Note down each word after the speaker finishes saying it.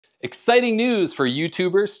Exciting news for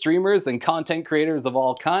YouTubers, streamers, and content creators of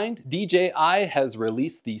all kind. DJI has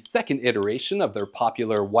released the second iteration of their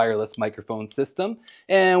popular wireless microphone system,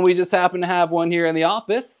 and we just happen to have one here in the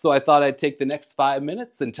office, so I thought I'd take the next 5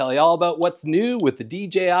 minutes and tell you all about what's new with the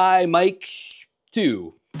DJI Mic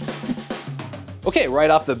 2. Okay, right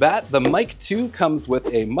off the bat, the Mic 2 comes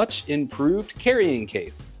with a much improved carrying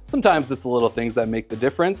case. Sometimes it's the little things that make the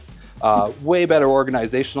difference. Way better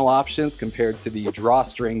organizational options compared to the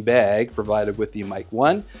drawstring bag provided with the Mic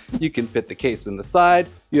 1. You can fit the case in the side,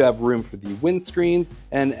 you have room for the windscreens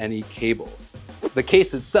and any cables. The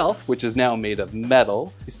case itself, which is now made of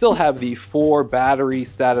metal, you still have the 4 battery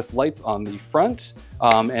status lights on the front.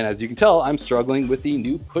 And as you can tell, I'm struggling with the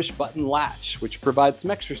new push button latch, which provides some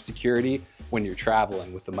extra security when you're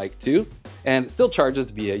traveling with the Mic 2, and it still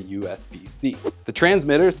charges via USB-C. The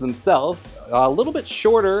transmitters themselves are a little bit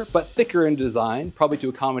shorter but thicker in design, probably to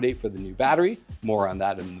accommodate for the new battery. More on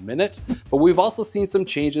that in a minute. But we've also seen some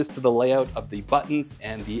changes to the layout of the buttons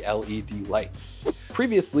and the LED lights.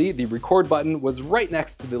 Previously, the record button was right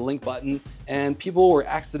next to the link button, and people were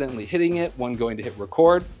accidentally hitting it when going to hit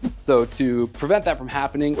record. So to prevent that from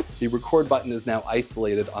happening, the record button is now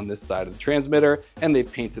isolated on this side of the transmitter, and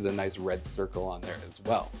they've painted a nice red circle on there as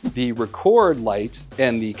well. The record light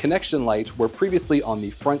and the connection light were previously on the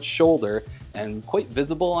front shoulder and quite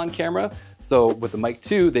visible on camera. So with the Mic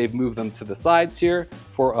 2, they've moved them to the sides here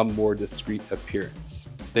for a more discreet appearance.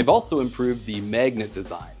 They've also improved the magnet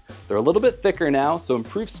design. They're a little bit thicker now, so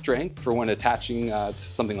improved strength for when attaching to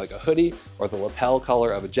something like a hoodie or the lapel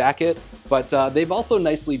collar of a jacket, but they've also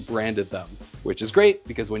nicely branded them, which is great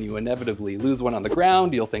because when you inevitably lose one on the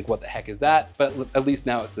ground, you'll think, what the heck is that? But at least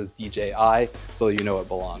now it says DJI, so you know it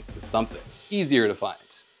belongs to something. Easier to find.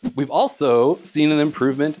 We've also seen an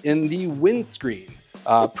improvement in the windscreen.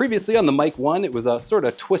 Previously on the Mic 1, it was a sort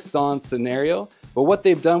of twist-on scenario, but what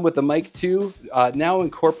they've done with the Mic 2 now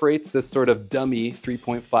incorporates this sort of dummy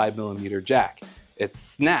 3.5mm jack. It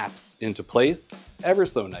snaps into place ever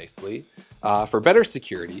so nicely for better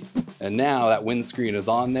security, and now that windscreen is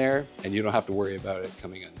on there and you don't have to worry about it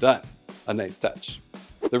coming undone. A nice touch.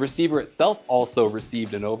 The receiver itself also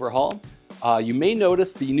received an overhaul. You may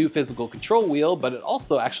notice the new physical control wheel, but it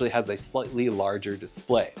also actually has a slightly larger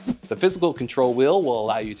display. The physical control wheel will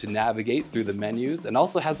allow you to navigate through the menus and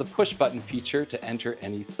also has a push button feature to enter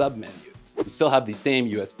any sub-menus. You still have the same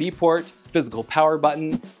USB port, physical power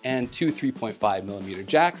button, and 2 3.5mm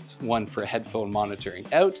jacks, one for headphone monitoring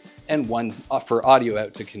out and one for audio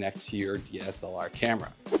out to connect to your DSLR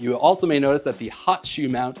camera. You also may notice that the hot shoe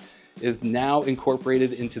mount is now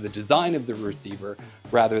incorporated into the design of the receiver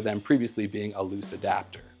rather than previously being a loose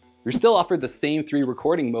adapter. You're still offered the same 3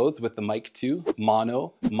 recording modes with the Mic 2,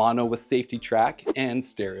 mono, mono with safety track, and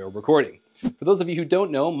stereo recording. For those of you who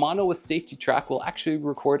don't know, mono with safety track will actually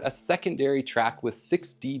record a secondary track with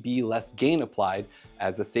 6 dB less gain applied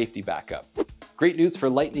as a safety backup. Great news for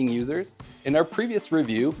Lightning users. In our previous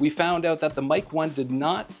review, we found out that the Mic 1 did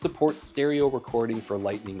not support stereo recording for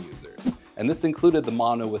Lightning users, and this included the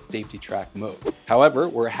mono with safety track mode. However,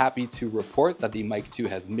 we're happy to report that the Mic 2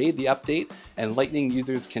 has made the update, and Lightning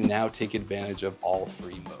users can now take advantage of all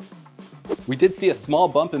 3 modes. We did see a small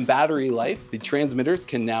bump in battery life. The transmitters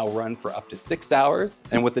can now run for up to 6 hours,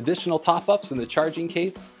 and with additional top-ups in the charging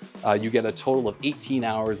case, you get a total of 18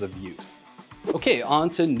 hours of use. Okay, on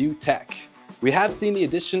to new tech. We have seen the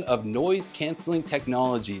addition of noise-canceling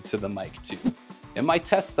technology to the Mic 2. In my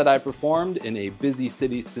tests that I performed in a busy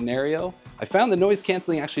city scenario, I found the noise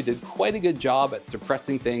canceling actually did quite a good job at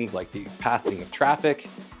suppressing things like the passing of traffic,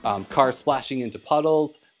 cars splashing into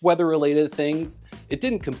puddles, weather-related things. It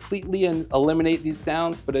didn't completely eliminate these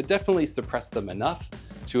sounds, but it definitely suppressed them enough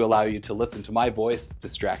to allow you to listen to my voice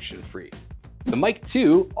distraction-free. The Mic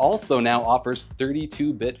 2 also now offers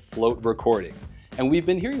 32-bit float recording. And we've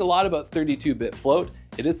been hearing a lot about 32-bit float.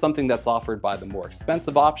 It is something that's offered by the more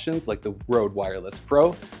expensive options like the Rode Wireless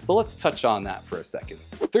Pro, so let's touch on that for a second.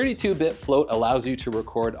 32-bit float allows you to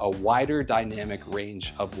record a wider dynamic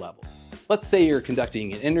range of levels. Let's say you're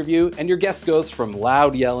conducting an interview and your guest goes from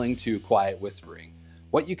loud yelling to quiet whispering.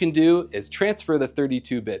 What you can do is transfer the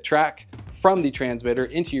 32-bit track from the transmitter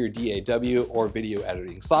into your DAW or video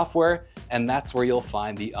editing software, and that's where you'll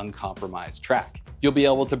find the uncompromised track. You'll be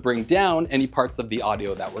able to bring down any parts of the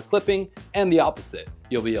audio that we're clipping, and the opposite.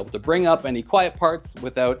 You'll be able to bring up any quiet parts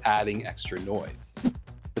without adding extra noise.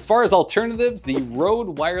 As far as alternatives, the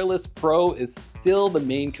Rode Wireless Pro is still the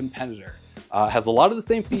main competitor. Has a lot of the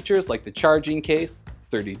same features like the charging case,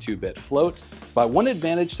 32-bit float, but one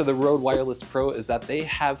advantage to the Rode Wireless Pro is that they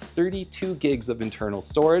have 32 gigs of internal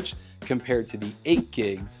storage compared to the 8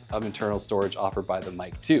 gigs of internal storage offered by the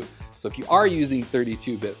Mic 2. So if you are using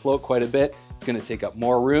 32-bit float quite a bit, it's going to take up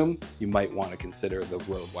more room. You might want to consider the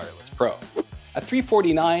Rode Wireless Pro. At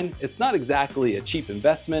 $349, it's not exactly a cheap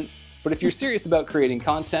investment, but if you're serious about creating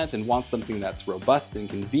content and want something that's robust and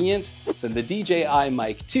convenient, then the DJI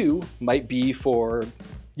Mic 2 might be for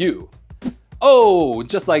you. Oh,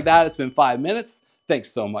 just like that, it's been 5 minutes.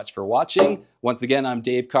 Thanks so much for watching. Once again, I'm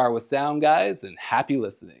Dave Carr with SoundGuys, and happy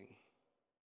listening.